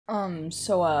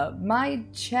My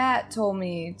chat told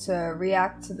me to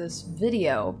react to this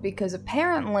video because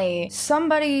apparently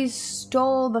somebody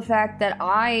stole the fact that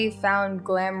I found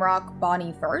Glamrock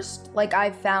Bonnie first. Like,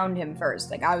 I found him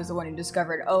first. Like, I was the one who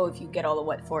discovered, oh, if you get all the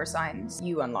wet floor signs,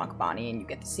 you unlock Bonnie and you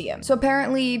get to see him. So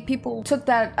apparently people took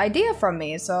that idea from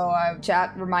me, so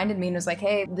chat reminded me and was like,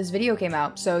 hey, this video came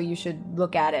out, so you should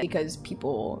look at it because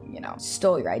people, you know,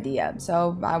 stole your idea.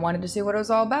 So I wanted to see what it was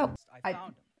all about.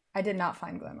 I did not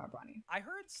find Glamrock Bonnie. I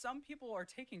heard some people are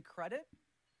taking credit.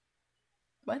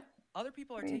 What? Other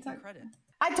people are taking credit.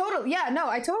 I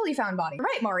totally found Bonnie.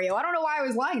 Right, Mario. I don't know why I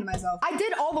was lying to myself. I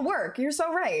did all the work. You're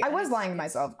so right. I was lying to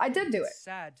myself. I did do it. It's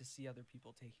sad to see other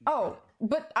people taking credit.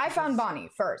 But I found Bonnie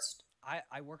first.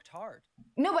 I worked hard.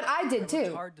 No, but I did too. I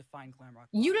worked hard to find Glamrock.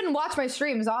 You didn't watch my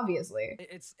streams, obviously.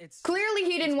 It's clearly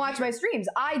he didn't watch my streams.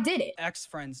 I did it.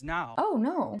 Ex-friends now. Oh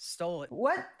no. Stole it.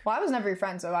 What? Well, I was never your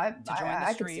friend, so I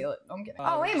could steal it. I'm kidding.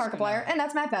 Oh, hey, Markiplier, and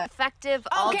that's Matt Pat. Effective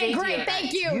all day. Okay, great.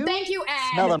 Thank you. Thank you,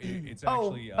 Ad. Smell them. It's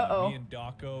actually me and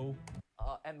Daco.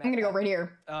 I'm gonna go right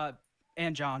here.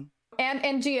 And John.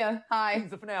 And Gia, hi.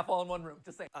 Queens of FNAF all in one room.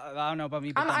 Just saying. I don't know about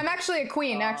me. But I'm actually a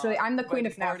queen. Actually, I'm the queen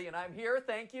of FNAF. And I'm here.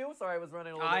 Thank you. Sorry, I was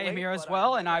running a little bit late. I am here as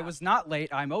well, and I was not late.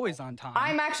 I'm always on time.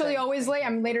 I'm actually always late.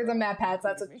 I'm later than Matt Pats.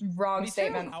 That's a wrong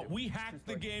statement. We hacked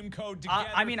the game code together.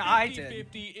 I mean, I did.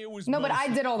 It was no, but I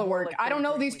did all the work. I don't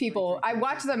know these people. I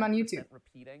watch them on YouTube.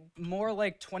 More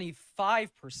like 25%.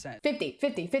 50%.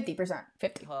 50.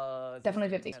 Definitely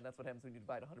 50. And that's what happens when you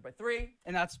divide 100 by 3.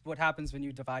 And that's what happens when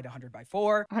you divide 100 by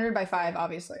 4. 100 by 5,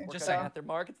 obviously. Just saying. There,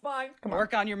 Mark. It's fine.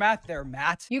 Work on your math there,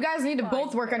 Matt. You guys need to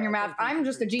both work on your math. I'm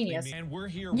just a genius. And we're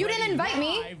here. You didn't invite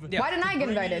me. Why didn't I get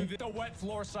invited? The wet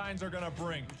floor signs are gonna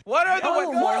bring. What are the wet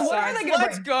floor signs?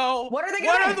 Let's go. What are they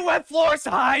gonna bring? What are the wet floor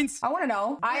signs? I want to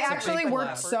know. I actually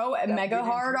worked so mega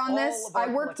hard on this. I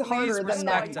worked harder than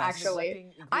them,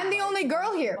 actually. I'm the only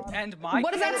girl here. And my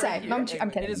what does that say? No, I'm kidding.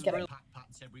 I'm kidding.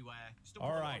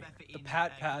 All right. The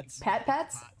Pat Pats. Pat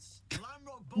Pats?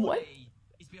 What?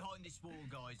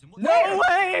 No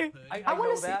way! I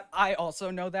want to see that. I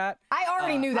also know that. I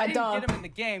already knew that, I didn't get him in the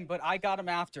game, but I got him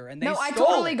after, and they stole I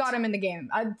totally got him in the game.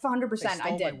 100%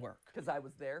 I did. Because I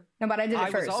was there. No, but I did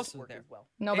it first. I was also there.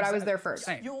 No, but I was there first.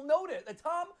 You'll note it.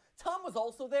 Tom was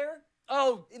also there.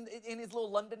 Oh, in his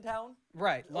little London town.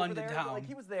 Right, London town. Like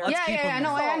he was there. Yeah,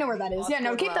 no, I know where that is. Yeah,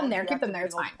 no, keep them there. Keep them there.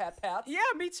 It's fine. Yeah,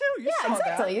 me too. Yeah,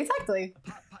 exactly.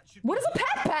 What is a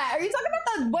Pat Pat? Are you talking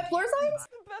about the wet floor signs?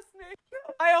 The best name.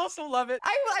 I also love it.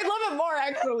 I love it more,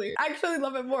 actually. I actually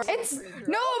love it more. It's no,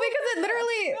 because it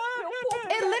literally.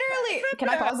 Can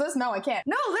I pause this? No, I can't.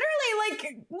 No, literally,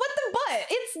 like, what the butt?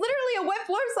 It's literally a wet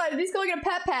floor sign, and he's calling it a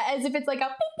Pat Pat as if it's like a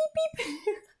beep beep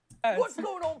beep. What's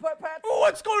going on, Pat Pat?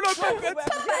 What's going on, Pat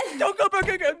Pat? Don't go back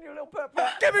again, you little Pat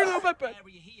Pat. Give me a little Pat Pat.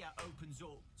 Area here opens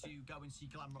up to go and see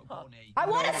Glamrock Bonnie. I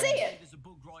want to see it. There's a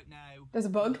bug right now. There's a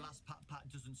bug? The last Pat Pat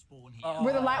doesn't spawn here.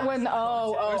 Where the last one?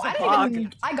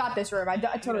 I got this room. I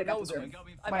totally got this room.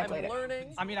 I'm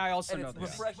learning. I mean, I also know this.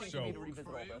 It's refreshing to me to revisit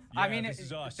all this. I mean, this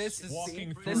is us. This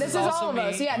is all of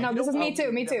us. Yeah, no, this is me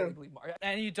too. Me too.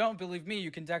 And you don't believe me,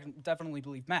 you can definitely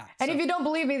believe Matt. And if you don't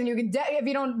believe me, then you can. If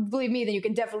you don't believe me, then you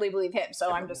can definitely believe him.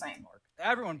 So I'm just saying.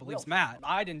 Everyone believes Matt.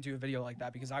 I didn't do a video like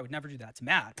that because I would never do that to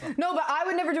Matt. But... No, but I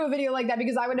would never do a video like that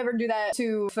because I would never do that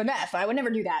to FNAF. I would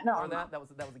never do that. No. That was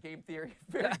a game theory.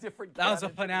 Very different. That was a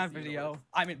FNAF video.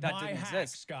 I mean, that didn't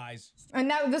exist, guys.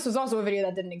 And this was also a video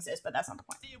that didn't exist, but that's not the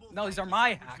point. No, these are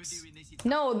my hacks.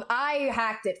 No, I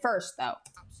hacked it first, though.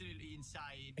 Absolutely insane.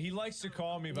 He likes to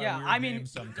call me by weird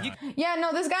names sometimes. Yeah,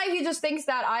 no, this guy, he just thinks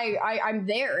that I'm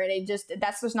there, and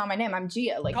that's just not my name. I'm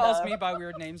Gia. Like, he calls me by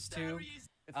weird names too.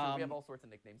 It's true. We have all sorts of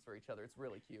nicknames for each other. It's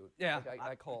really cute. Yeah. Like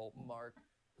I call Mark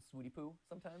Swooty Poo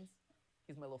sometimes.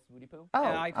 He's my little Swooty Poo. Oh,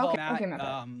 and I call Matt,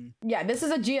 Matt, yeah, this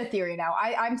is a Gia theory now.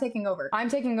 I'm taking over. I'm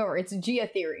taking over. It's a Gia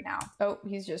theory now. Oh,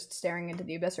 he's just staring into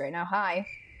the abyss right now. Hi.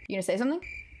 You gonna say something?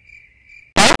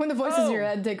 When the voices in your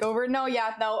head take over? No,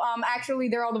 actually,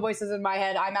 they're all the voices in my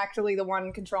head. I'm actually the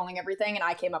one controlling everything, and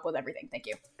I came up with everything. Thank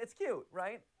you. It's cute,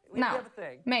 right? We no, have a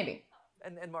thing. Maybe.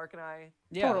 And Mark and I.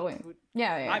 Yeah. Totally.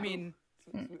 Yeah. I mean,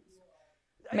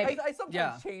 I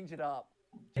sometimes change it up.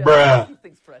 Bruh.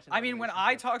 I mean, when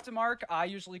I talk to Mark, I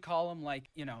usually call him, like,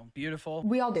 you know, beautiful.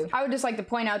 We all do. I would just like to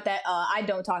point out that I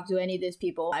don't talk to any of these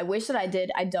people. I wish that I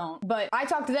did. I don't. But I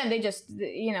talk to them. They just,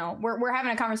 you know, we're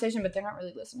having a conversation, but they're not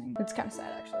really listening. It's kind of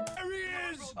sad, actually. There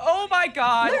he is! Oh my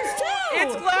god! There's two!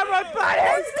 It's Glamrock Bonnie!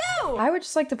 There's two! I would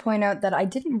just like to point out that I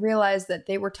didn't realize that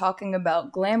they were talking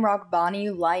about Glamrock Bonnie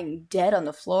lying dead on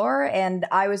the floor, and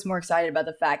I was more excited about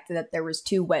the fact that there was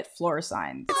 2 wet floor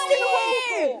signs.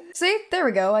 It's See? There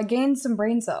we go. I gained some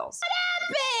brain cells.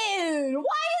 What happened? Why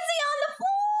is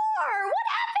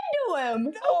him.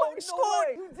 No, no way.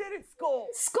 You did it, Skull.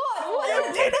 Skull.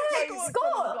 You did it,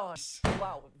 Skull.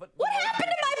 Wow. But What happened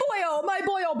to my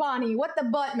boyo Bonnie? What the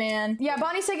butt, man? Yeah,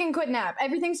 Bonnie's taking a quick nap.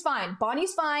 Everything's fine.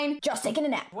 Bonnie's fine. Just taking a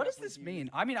nap. What does this mean?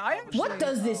 I mean, I actually... What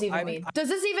does this even mean? Does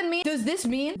this even mean? Does this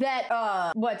mean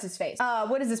that what's his face?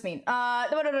 What does this mean? Does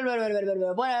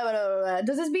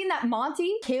this mean that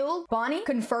Monty killed Bonnie?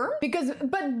 Confirmed?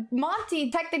 But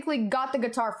Monty technically got the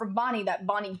guitar from Bonnie that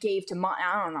Bonnie gave to Monty.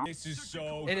 I don't know. This is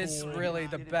so It is really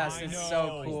the best. It's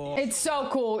so cool. It's so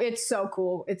cool. It's so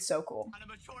cool. It's so cool.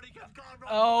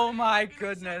 Oh my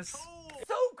goodness.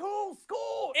 So cool,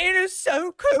 Skull. It is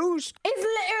so cool. It's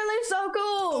literally so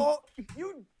cool.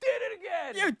 You did it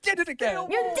again. You did it again.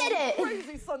 You did it.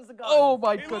 Crazy sons of guns. Oh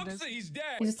my It goodness. looks like he's dead.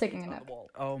 He's just taking a nap.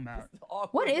 Oh man.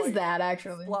 What is that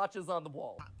actually? Splotches on the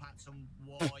wall.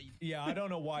 Yeah, I don't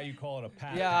know why you call it a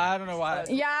pat. Yeah, I don't know why.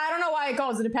 Yeah, I don't know why he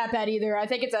calls it a Pat Pat either. I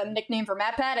think it's a nickname for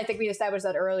Matt Pat. I think we established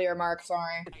that earlier, Mark.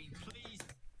 Sorry.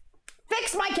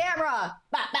 Fix my camera!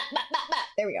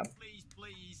 There we go.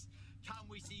 Please, can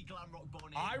we see Glamrock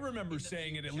Bonnie? I remember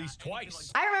saying it at least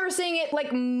twice. I remember seeing it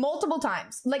like multiple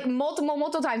times. Like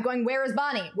multiple times going, where is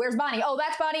Bonnie? Where's Bonnie? Oh,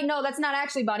 that's Bonnie? No, that's not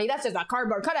actually Bonnie. That's just a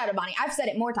cardboard cutout of Bonnie. I've said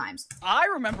it more times. I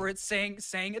remember it saying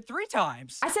it 3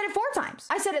 times. I said it 4 times.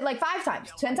 I said it like 5 times.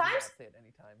 10 times? Say it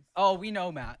any time. Oh, we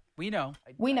know, Matt. We know.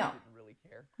 We know. I didn't really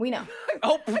care. We know.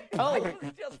 Oh. I was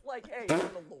just like, hey, in the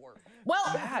lore. Well,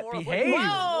 Matt, More of behave.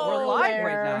 Whoa, We're live there.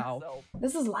 right now. So,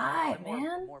 this is live,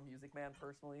 man. more Music Man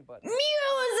personally, but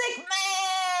Music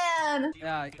Man!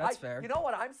 Yeah, that's fair. You know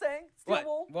what I'm saying? Steel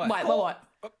Wool? What?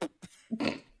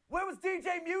 Where was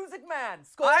DJ Music Man?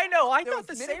 Skull? I know. I There thought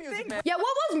the was Mini same Music thing. Man. Yeah, what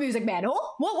was Music Man? What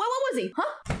was he?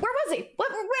 Huh? Where was he? Where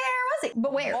was he?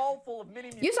 But where? Mall full of mini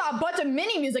music. You saw a bunch of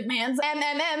mini Music Mans.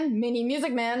 MMM, Mini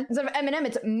Music Man. Instead of Eminem,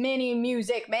 it's Mini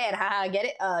Music Man. Haha, get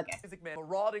it? Okay. Music Man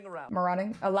marauding around.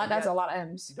 Marauding? A lot. That's a lot of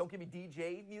M's. Don't give me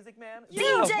DJ Music Man. Yeah,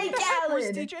 DJ what the heck? Where's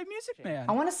Khaled. DJ Music Man?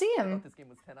 I want to see I him. thought this game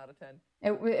was 10 out of 10.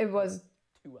 It was.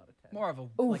 2 out of 10. More of a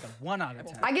Oof. like a 1 out of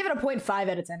 10. I give it a 0.5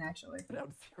 out of 10 actually. No,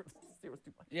 zero's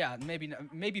too much. Yeah, maybe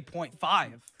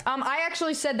 0.5. I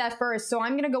actually said that first, so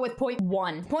I'm gonna go with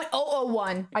 0.1.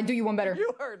 0.001. I do you one better.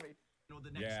 You heard me. The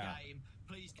next Yeah. game,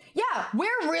 please. Yeah, where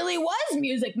really was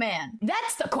Music Man?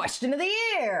 That's the question of the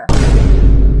year.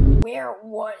 Where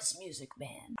was Music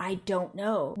Man? I don't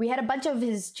know. We had a bunch of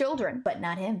his children, but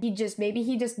not him. Maybe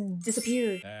he just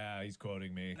disappeared. He's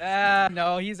quoting me.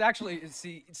 No, he's actually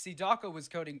see Daco was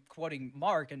quoting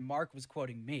Mark, and Mark was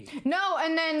quoting me. No,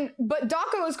 but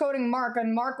Daco was quoting Mark,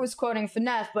 and Mark was quoting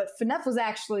Fnef, but Fnef was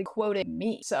actually quoting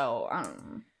me. So, I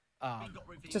don't know.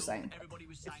 Just saying.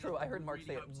 It's true. I heard Mark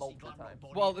say it multiple times.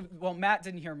 Well, Matt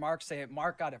didn't hear Mark say it.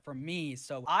 Mark got it from me.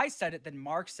 So I said it, then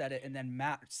Mark said it, and then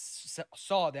Matt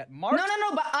saw that Mark. No,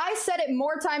 but I said it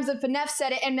more times than Fnef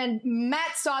said it, and then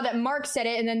Matt saw that Mark said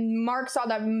it, and then Mark saw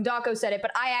that Daco said it, but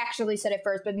I actually said it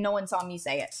first, but no one saw me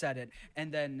say it. Said it,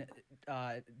 and then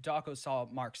Daco saw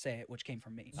Mark say it, which came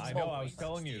from me. I know. I was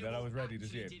telling you that I was ready to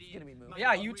see it. It's gonna be moved.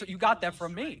 Yeah, you got that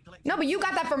from me. No, but you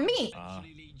got that from me.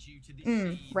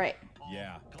 Right.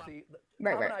 Yeah. See,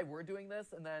 Right, Tom right. and I were doing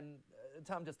this, and then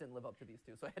Tom just didn't live up to these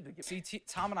two, so I had to give. See,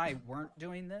 Tom and I weren't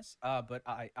doing this, but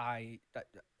I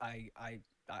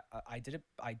did it.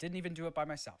 I didn't even do it by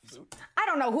myself. I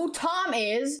don't know who Tom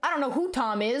is.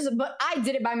 But I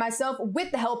did it by myself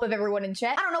with the help of everyone in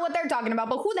chat. I don't know what they're talking about,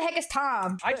 but who the heck is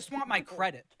Tom? I just want my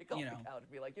credit, Kick off you know. the couch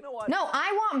and be like, you know what? No,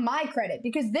 I want my credit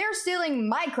because they're stealing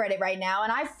my credit right now,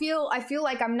 and I feel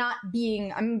like I'm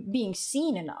being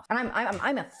seen enough, and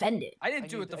I'm offended. I didn't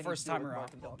do it the first time around.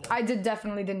 I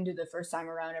definitely didn't do the first time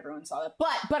around. Everyone saw that,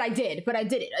 but I did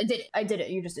it.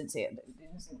 You just didn't see it.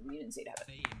 You didn't see it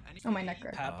happen. Oh, my neck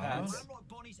hurts. Glamrock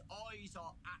Bonnie's eyes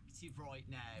are active right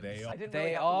now. They I didn't They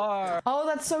really have to are. Oh,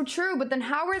 that's so true. But then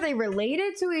how are they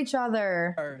related to each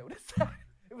other? notice that.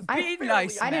 It was Be barely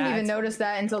nice, I didn't Matt. even notice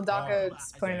that until Daco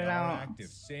pointed They it are out. active.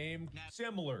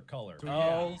 Similar color. So,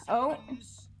 Oh. Oh.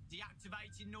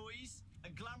 Deactivating noise.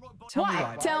 And Glamrock Bonnie. Tell me Why?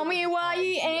 why. Tell me why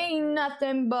you ain't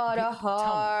nothing but a Tell me.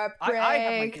 heartbreak. I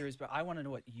have my theories, but I want to know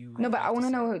what you. No, but I want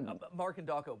to know. Mark and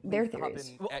Daco, Their please hop theories.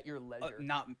 in at your leisure.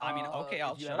 I mean, okay,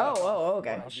 I'll if you shut have- up. Oh,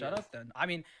 okay. I'll shut up then. I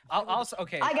mean, I'll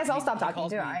okay. I guess I'll mean, stop he talking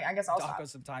calls too. me I guess I'll Daco stop.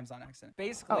 sometimes on accident.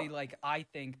 Basically, Oh. like I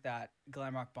think that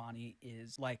Glamrock Bonnie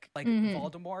is like Mhm.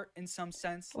 Voldemort in some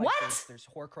sense. Like, What? There's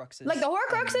Horcruxes. Like the and we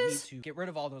Horcruxes? need to get rid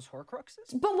of all those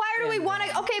Horcruxes. But why do we And, want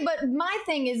to? Okay, but my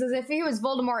thing is if he was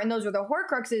Voldemort and those were the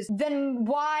Horcrux is, then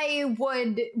why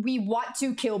would we want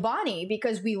to kill Bonnie?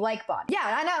 Because we like Bonnie. Yeah,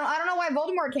 I know. I don't know why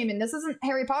Voldemort came in. This isn't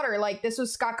Harry Potter. Like, this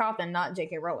was Scott Cawthon, not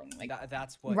J.K. Rowling. Like,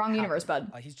 that's what wrong universe,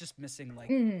 bud. He's just missing like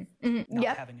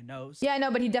not having a nose. Yeah, I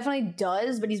know, but he definitely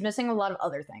does, but he's missing a lot of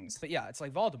other things. But yeah, it's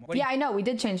like Voldemort. Yeah, I know. We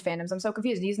did change fandoms. I'm so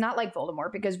confused. He's not like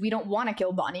Voldemort because we don't want to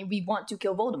kill Bonnie. We want to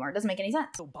kill Voldemort. It doesn't make any sense.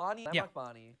 So Bonnie, Yeah.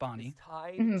 Bonnie is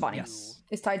tied Bonnie. to Yes.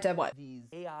 It's tied to what? these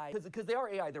AI, because they are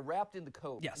AI, they're wrapped in the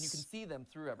code. Yes. And you can see them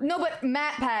through everything. No, but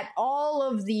Matt, Pat,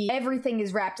 everything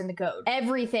is wrapped in the code.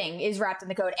 Everything is wrapped in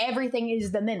the code. Everything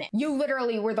is the mimic. You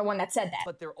literally were the one that said that.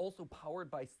 But they're also powered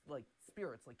by, like,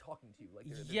 spirits, like, talking to you. Like,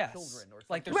 they're Yes. children or something.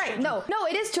 Like, they're Right, no,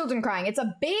 it is children crying. It's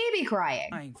a baby crying.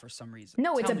 crying for some reason.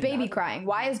 No, it's Tell a me baby that. crying.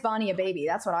 Why is Bonnie a baby?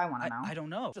 That's what I want to know. I don't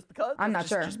know. Just because? I'm not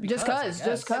sure. Just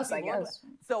cause, I People love guess. it.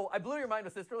 So I blew your mind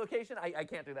with sister location. I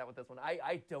can't do that with this one.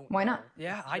 I don't Why know. not?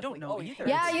 Yeah, I don't know either.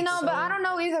 Yeah, It's you know, so- but I don't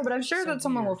know either, but I'm sure so that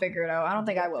someone will weird. figure it out. I don't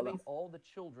think I will, though. Activate all the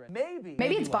children. Maybe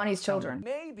Maybe it's what? Bonnie's Tell me. children.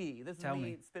 Maybe. This is Tell me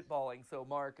me. spitballing. So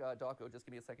Mark, Dawko, just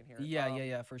give me a second here.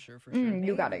 Yeah, for sure.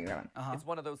 You got it, you got it. It's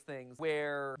one of those things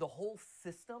where the whole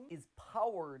system is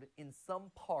powered in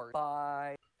some part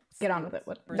by Get on with it.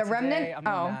 What? For The today, remnant? I'm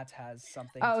gonna Oh. Matt has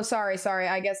something. Oh, sorry.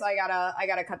 I guess I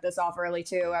gotta cut this off early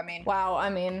too. I mean, wow. I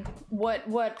mean,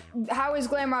 how is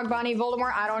Glamrock Bonnie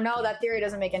Voldemort? I don't know. That theory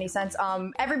doesn't make any sense.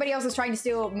 Everybody else is trying to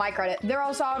steal my credit. They're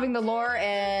all solving the lore,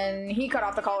 and he cut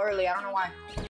off the call early. I don't know why.